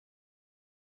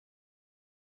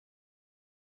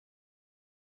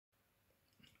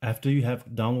After you have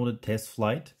downloaded Test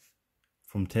Flight,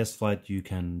 from Test Flight you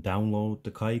can download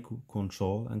the KAiKU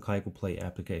Control and KAiKU Play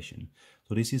application.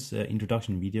 So this is an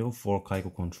introduction video for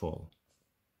KAiKU Control.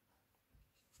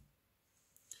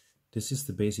 This is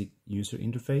the basic user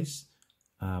interface.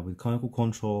 With KAiKU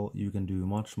Control you can do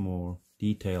much more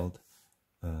detailed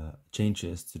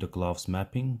changes to the gloves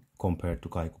mapping compared to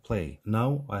KAiKU Play.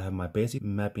 Now I have my basic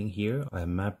mapping here. I have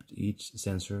mapped each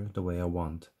sensor the way I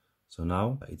want. So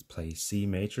now it plays C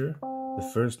major.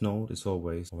 The first note is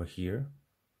always over here.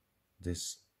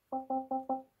 This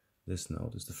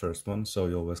note is the first one, so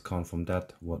you always count from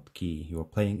that what key you're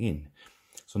playing in.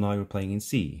 So now you're playing in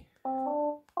C.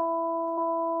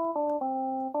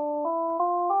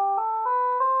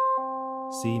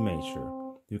 C major.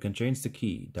 You can change the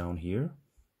key down here,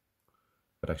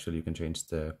 but actually you can change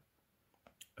the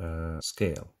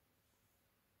scale.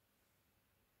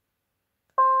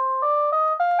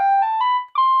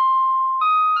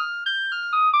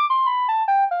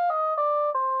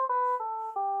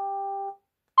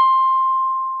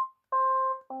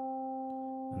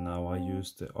 And now I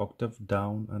use the octave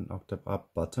down and octave up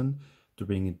button to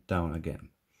bring it down again.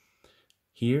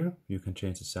 Here you can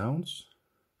change the sounds.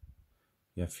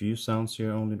 You have few sounds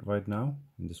here only right now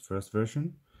in this first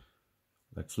version,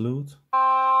 like flute.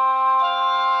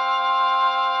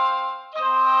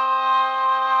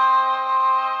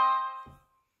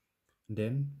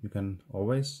 Then you can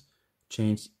always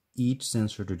change each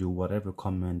sensor to do whatever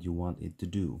command you want it to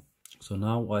do. So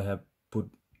now I have put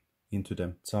into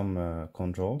them some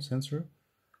control sensor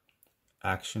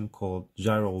action called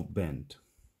gyro bend,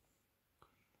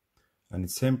 and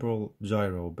it's temporal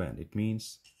gyro bend. It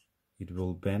means it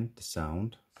will bend the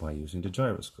sound by using the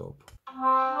gyroscope.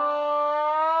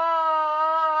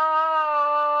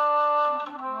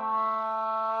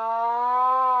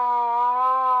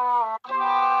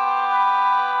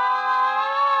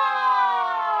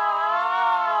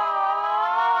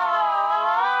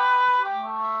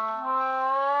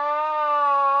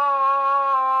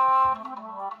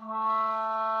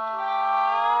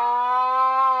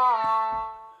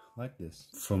 Like this.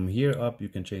 From here up you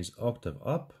can change octave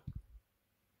up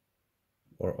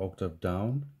or octave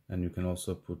down, and you can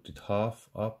also put it half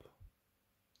up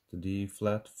to D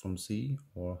flat from C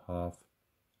or half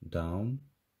down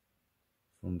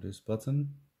from this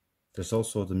button. There's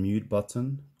also the mute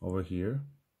button over here,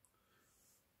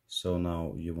 so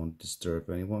now you won't disturb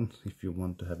anyone if you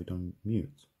want to have it on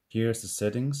mute. Here's the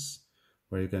settings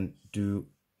where you can do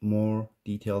more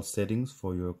detailed settings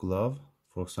for your glove.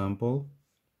 For example,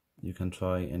 you can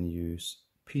try and use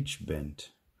pitch bend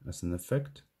as an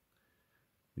effect,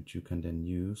 which you can then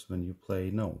use when you play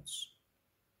notes.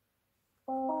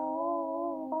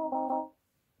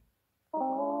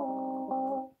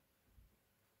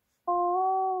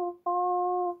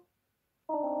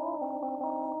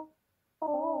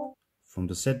 From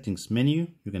the settings menu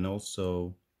you can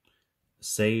also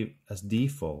save as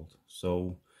default.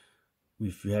 So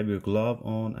if you have your glove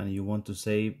on and you want to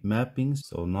save mappings,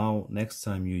 so now next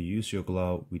time you use your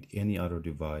glove with any other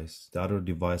device, the other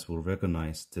device will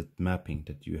recognize the mapping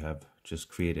that you have just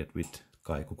created with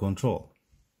KAiKU Control.